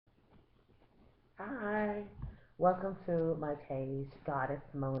Hi, welcome to my page, Goddess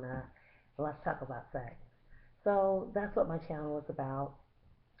Mona. Let's talk about sex. So that's what my channel is about.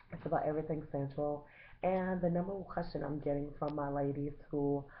 It's about everything sensual. And the number one question I'm getting from my ladies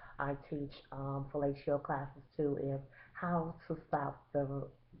who I teach fellatio classes to is how to stop the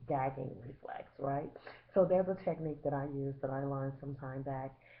gagging reflex, right? So there's a technique that I use that I learned some time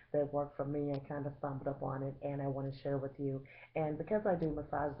back that worked for me. I kind of stumbled up on it and I want to share with you. And because I do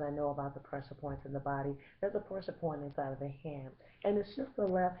massages, I know about the pressure points in the body. There's a pressure point inside of the hand, and it's just the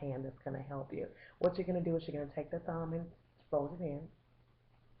left hand that's going to help you. What you're going to do is you're going to take the thumb and fold it in.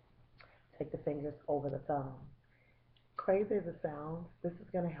 Take the fingers over the thumb. Crazy as it sounds, this is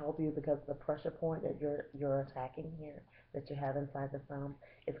going to help you because the pressure point that you're attacking here, that you have inside the thumb,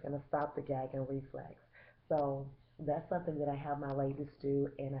 is going to stop the gag and reflex. So that's something that I have my ladies do,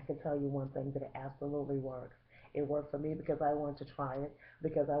 and I can tell you one thing that it absolutely works. It worked for me because I wanted to try it,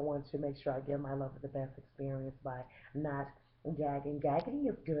 because I wanted to make sure I give my lover the best experience by not gagging. Gagging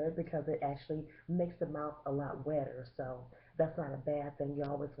is good because it actually makes the mouth a lot wetter, so that's not a bad thing. You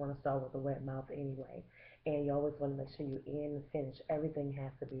always want to start with a wet mouth anyway, and you always want to make sure you in and finish. Everything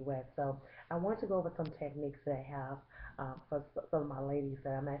has to be wet. So I want to go over some techniques that I have for some of my ladies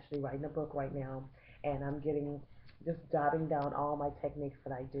that I'm actually writing a book right now, and I'm getting just jotting down all my techniques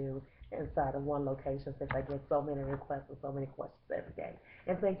that I do inside of one location since I get so many requests and so many questions every day.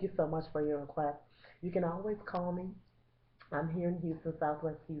 And thank you so much for your request. You can always call me. I'm here in Houston,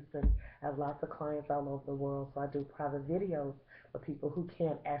 Southwest Houston. I have lots of clients all over the world, so I do private videos for people who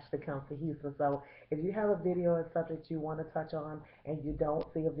can't actually come to Houston. So if you have a video or subject you want to touch on and you don't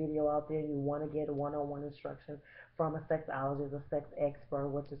see a video out there, you want to get a one-on-one instruction from a sexologist, a sex expert,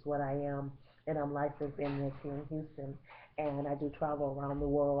 which is what I am, and I'm licensed in this here in Houston. And I do travel around the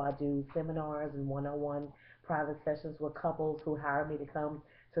world. I do seminars and one-on-one private sessions with couples who hire me to come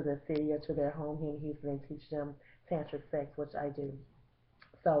to their city or to their home here in Houston and teach them tantric sex, which I do.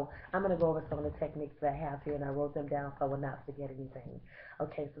 So I'm going to go over some of the techniques that I have here, and I wrote them down so I will not forget anything.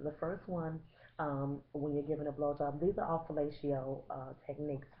 Okay, so the first one, when you're giving a blowjob, these are all fellatio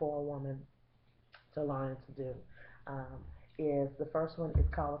techniques for a woman to learn to do. Um, is the first one is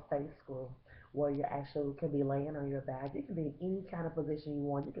called a face screw, where you actually can be laying on your back. You can be in any kind of position you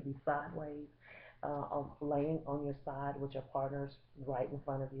want. You can be sideways, laying on your side with your partners right in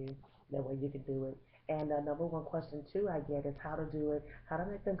front of you. That way you can do it. And the number one question too I get is how to do it, how to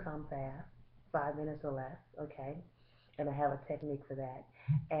make them come fast, 5 minutes or less, okay? And I have a technique for that.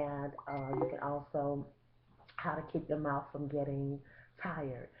 And you can also how to keep your mouth from getting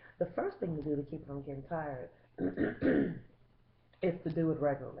tired. The first thing to do to keep it from getting tired is to do it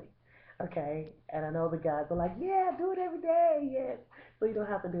regularly. Okay, and I know the guys are like, yeah, do it every day, yes. So you don't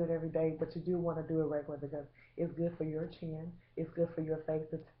have to do it every day, but you do want to do it regularly because it's good for your chin, it's good for your face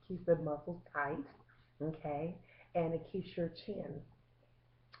to keep the muscles tight, okay, and it keeps your chin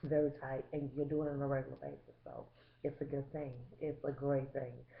very tight, and you're doing it on a regular basis. So it's a good thing. It's a great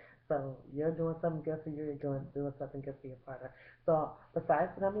thing. So you're doing something good for you. You're doing something good for your partner. So besides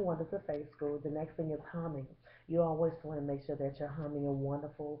the number one is the face screw. The next thing is humming. You always want to make sure that you're humming a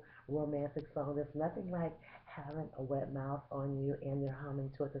wonderful romantic song. There's nothing like having a wet mouth on you and you're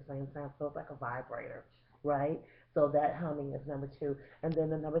humming to it at the same time. So it's like a vibrator, right? So that humming is number two. And then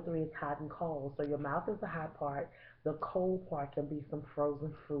the number three is hot and cold. So your mouth is the hot part. The cold part can be some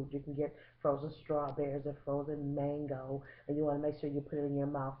frozen fruit. You can get frozen strawberries or frozen mango, and you want to make sure you put it in your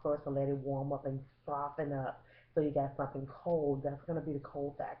mouth first and let it warm up and soften up. So you got something cold. That's going to be the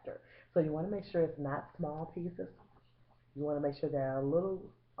cold factor. So you want to make sure it's not small pieces. You want to make sure they're a little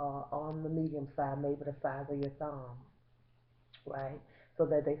on the medium side, maybe the size of your thumb, right? So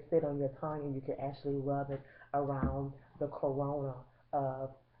that they sit on your tongue and you can actually rub it around the corona of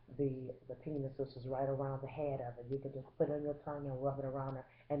the penis, which is right around the head of it. You can just put it on your tongue and rub it around it,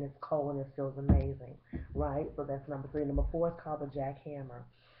 and it's cold and it feels amazing, right? So that's number three. Number four is called the jackhammer.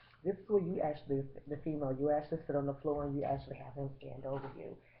 This is where you actually, the female, you actually sit on the floor and you actually have him stand over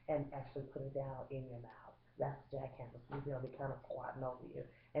you and actually put it down in your mouth. That's jackhammer. So you're going to be kind of squatting over you.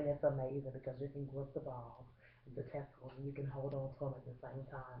 And it's amazing because you can grip the balls, the testicles, and you can hold on to them at the same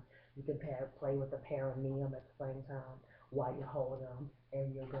time. You can play with the perineum at the same time while you hold them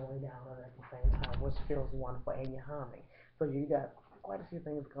and you're going down on it at the same time, which feels wonderful, and you're humming. So you got quite a few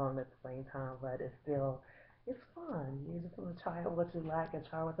things going at the same time, but it's fun. You just want to try what you like and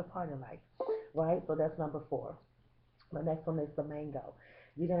try what the partner likes, right? So that's number four. The next one is the mango.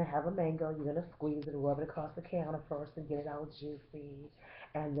 You're gonna have a mango. You're gonna squeeze it, rub it across the counter first, and get it all juicy.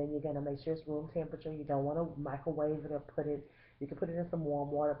 And then you're gonna make sure it's room temperature. You don't want to microwave it or put it. You can put it in some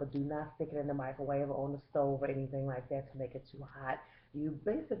warm water, but do not stick it in the microwave or on the stove or anything like that to make it too hot. You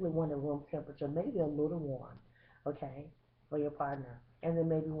basically want a room temperature, maybe a little warm, okay, for your partner. And then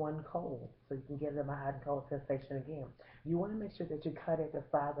maybe one cold, so you can give them a hot and cold sensation again. You want to make sure that you cut it the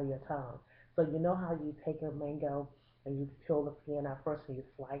size of your tongue. So you know how you take a mango and you peel the skin out first and you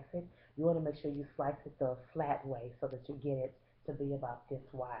slice it? You want to make sure you slice it the flat way so that you get it to be about this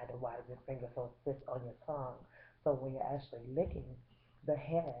wide, or wide of your finger, so it fits on your tongue. So when you're actually licking the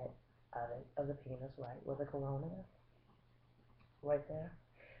head of the penis, right, where the corona is, right there,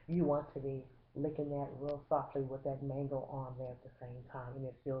 you want to be licking that real softly with that mango on there at the same time, and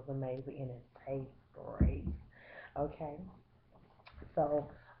it feels amazing and it tastes great. Okay, so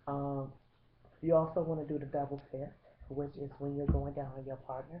um, you also want to do the double fist, which is when you're going down on your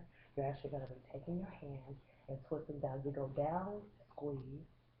partner. You're actually going to be taking your hand and twisting down. You go down, squeeze,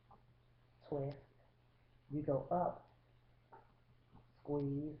 twist. You go up,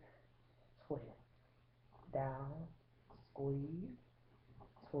 squeeze, twist. Down, squeeze,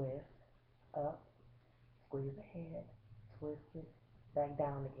 twist, up, squeeze the head, twist it, back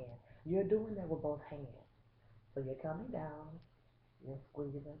down again. You're doing that with both hands. So you're coming down, you're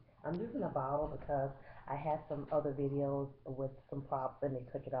squeezing. I'm using a bottle because I had some other videos with some props and they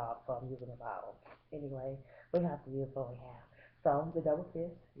took it off, so I'm using a bottle. Anyway, we have to use what we have. So the double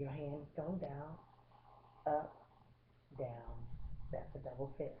fist, your hand going down, up, down. That's a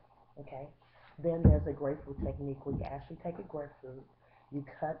double fist. Okay? Then there's a grapefruit technique where you actually take a grapefruit, you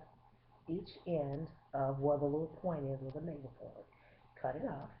cut each end of where the little point is with a nail point. Cut it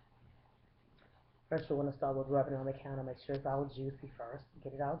off. First, you want to start with rubbing it on the counter. Make sure it's all juicy first.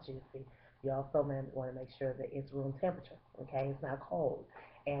 Get it all juicy. You also want to make sure that it's room temperature. Okay, it's not cold.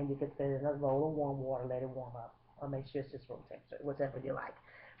 And you can set it in a bowl of warm water. Let it warm up. Or make sure it's just room temperature, whichever you like.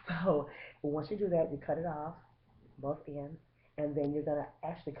 So once you do that, you cut it off, both ends, and then you're gonna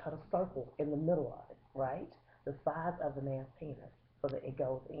actually cut a circle in the middle of it, right? The size of the man's penis, so that it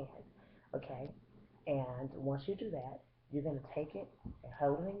goes in. Okay, and once you do that, you're going to take it and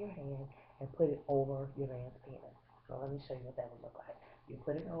hold it in your hand and put it over your man's penis. So let me show you what that would look like. You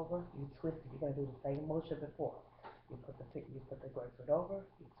put it over, you twist it. You're going to do the same motion before. You put the grapefruit over,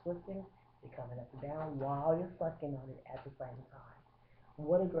 you're twisting, you're coming up and down while you're sucking on it at the same time.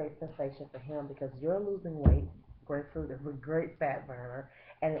 What a great sensation for him, because you're losing weight. Grapefruit is a great fat burner,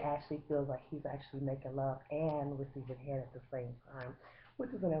 and it actually feels like he's actually making love and receiving head at the same time,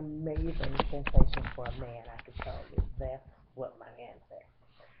 which is an amazing sensation for a man, I can tell you. That's what my man said.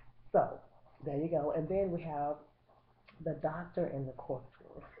 So, there you go. And then we have the doctor and the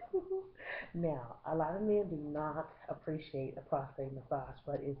corkscrew. Now, a lot of men do not appreciate a prostate massage,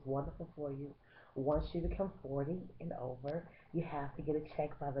 but it's wonderful for you. Once you become 40 and over, you have to get it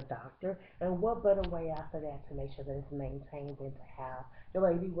checked by the doctor. And what better way after that to make sure that it's maintained than to have your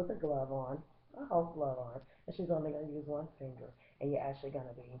lady with a glove on, a whole glove on, and she's only going to use one finger. And you're actually going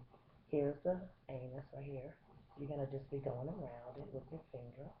to be, here's the anus right here. You're going to just be going around it with your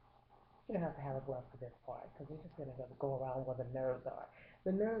finger. You don't have to have a glove for this part, because we're just going to go around where the nerves are.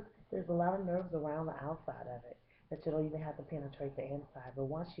 The nerves, there's a lot of nerves around the outside of it that you don't even have to penetrate the inside. But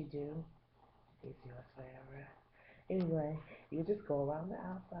once you do, it's yours forever. Anyway, you just go around the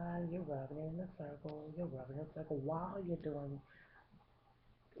outside, you're rubbing it in a circle, you're rubbing in a circle while you're giving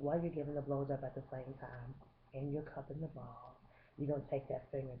the blowjob at the same time, and you're cupping the ball. You're going to take that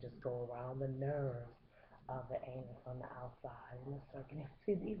finger and just go around the nerves of the anus on the outside in a circle.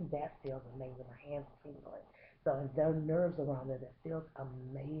 See, even that feels amazing. My hands are tingling. So there are nerves around there that feels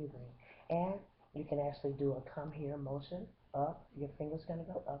amazing. And you can actually do a come here motion up. Your finger's going to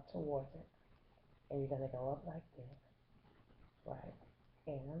go up towards it. And you're going to go up like this, right?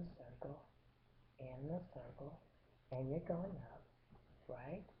 And a circle, and a circle. And you're going up,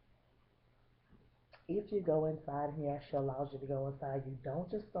 right? If you go inside and he actually allows you to go inside, you don't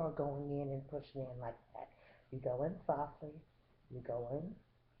just start going in and pushing in like that. You go in softly, you go in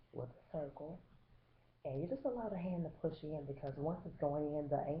with a circle, and you just allow the hand to push in, because once it's going in,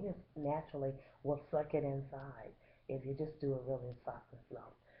 the anus naturally will suck it inside if you just do it really soft and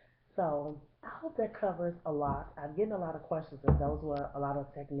slow. So I hope that covers a lot. I'm getting a lot of questions, and those were a lot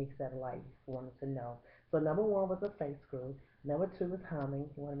of techniques that I like wanted to know. So number one was a face screw. Number two is humming.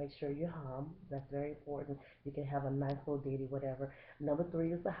 You want to make sure you hum. That's very important. You can have a nice little ditty, whatever. Number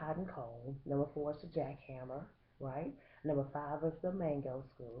three is the hot and cold. Number four is the jackhammer, right? Number five is the mango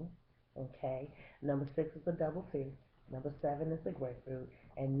screw. Okay. Number six is the double fist. Number seven is the grapefruit.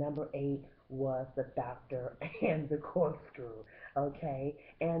 And number eight was the doctor and the corkscrew. Okay.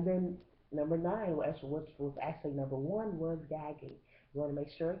 And then number nine, which was actually number one, was gagging. You want to make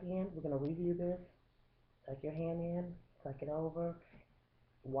sure again, we're going to review this. Tuck your hand in, tuck it over,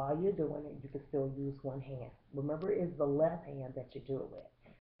 While you're doing it, you can still use one hand. Remember, it's the left hand that you do it with.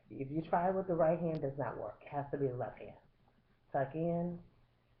 If you try it with the right hand, it does not work. It has to be the left hand. Tuck in,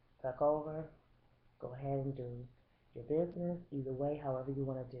 tuck over, go ahead and do your business either way, however you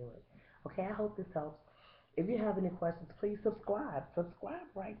want to do it. Okay, I hope this helps. If you have any questions, please subscribe. Subscribe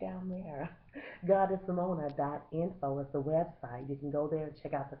right down there. GODDESSMONA.INFO is the website. You can go there and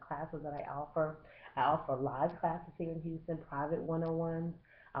check out the classes that I offer. I offer live classes here in Houston, private one-on-ones.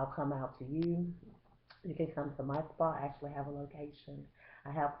 I'll come out to you. You can come to my spa. I actually have a location.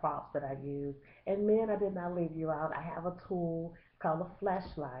 I have props that I use. And men, I did not leave you out. I have a tool called a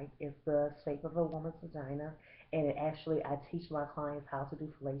flashlight. It's the shape of a woman's vagina. And it actually, I teach my clients how to do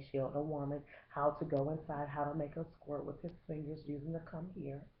fellatio on a woman, how to go inside, how to make her squirt with his fingers using the come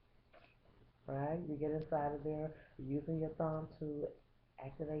here. Right? You get inside of there, you're using your thumb to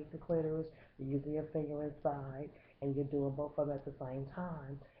activate the clitoris, you're using your finger inside, and you're doing both of them at the same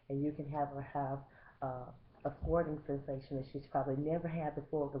time. And you can have her have a squirting sensation that she's probably never had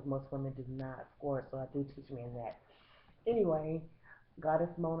before because most women do not squirt, so I do teach men that. Anyway,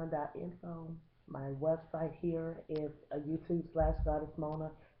 goddessmona.info. My website here is a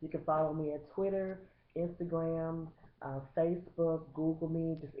YouTube/goddessmona. You can follow me at Twitter, Instagram, Facebook, Google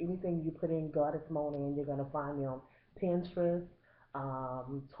me, just anything you put in Goddess Mona and you're going to find me on Pinterest,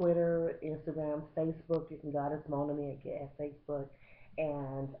 Twitter, Instagram, Facebook. You can Goddess Mona me at Facebook.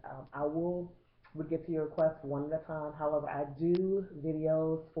 And I will we get to your requests one at a time. However, I do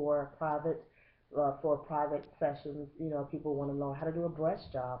videos for private sessions. You know, people want to know how to do a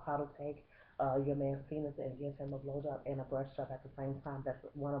breast job, how to take your man's penis and give him a blowjob and a breast job at the same time. That's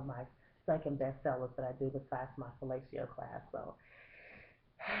one of my second best sellers that I do besides my fellatio class. So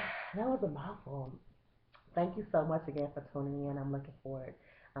that was a mouthful. Thank you so much again for tuning in. I'm looking forward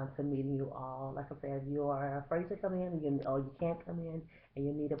to meeting you all. Like I said, if you are afraid to come in or you can't come in and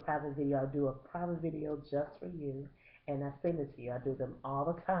you need a private video, I'll do a private video just for you and I send it to you. I do them all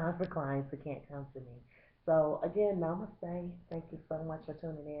the time for clients who can't come to me. So again, namaste. Thank you so much for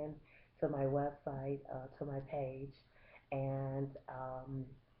tuning in to my website, to my page. And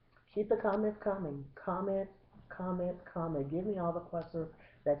keep the comments coming. Comment, comment, comment. Give me all the questions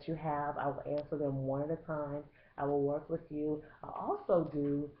that you have. I will answer them one at a time. I will work with you. I also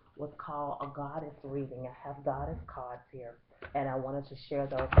do what's called a goddess reading. I have goddess cards here, and I wanted to share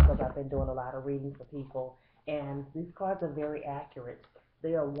those because I've been doing a lot of reading for people, and these cards are very accurate.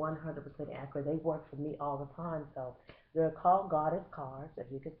 They are 100% accurate. They work for me all the time, so they're called goddess cards,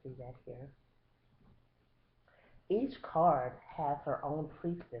 if you can see that here. Each card has her own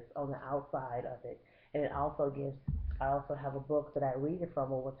priestess on the outside of it, and it also gives. I also have a book that I read it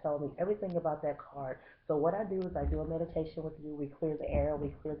from, or will tell me everything about that card. So what I do is I do a meditation with you. We clear the air, we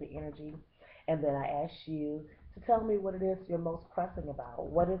clear the energy, and then I ask you to tell me what it is you're most pressing about.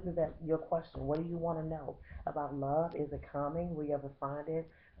 What is it that your question? What do you want to know about love? Is it coming? Will you ever find it?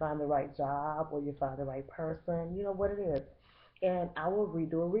 Find the right job? Will you find the right person? You know what it is, and I will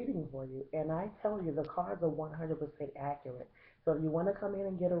redo a reading for you. And I tell you, the cards are 100% accurate. So if you want to come in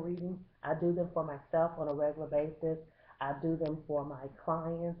and get a reading, I do them for myself on a regular basis. I do them for my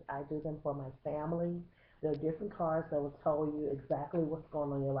clients. I do them for my family. There are different cards that will tell you exactly what's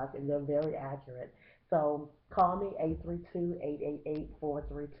going on in your life, and they're very accurate. So call me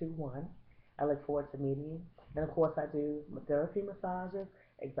 832-888-4321. I look forward to meeting you. And of course, I do therapy massages,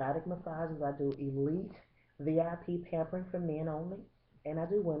 exotic massages. I do elite VIP pampering for men only, and I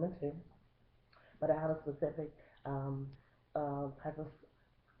do women too. But I have a specific type of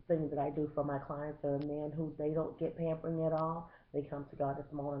thing that I do for my clients. There are men who they don't get pampering at all. They come to God this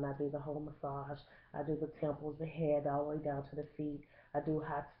morning. I do the whole massage. I do the temples, the head, all the way down to the feet. I do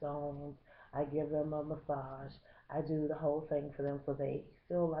hot stones. I give them a massage. I do the whole thing for them so they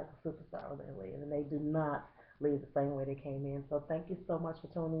feel like a superstar when they leave, and they do not leave the same way they came in. So thank you so much for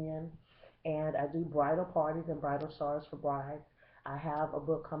tuning in. And I do bridal parties and bridal showers for brides. I have a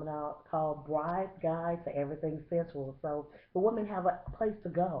book coming out called Bride's Guide to Everything Sensual. So the women have a place to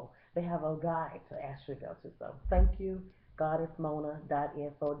go. They have a guide to actually go to. So thank you,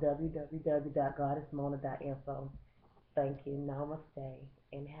 GODDESSMONA.INFO, www.goddessmona.info. Thank you, namaste,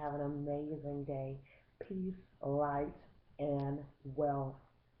 and have an amazing day. Peace, light, and wealth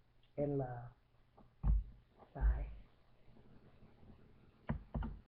and love. Bye.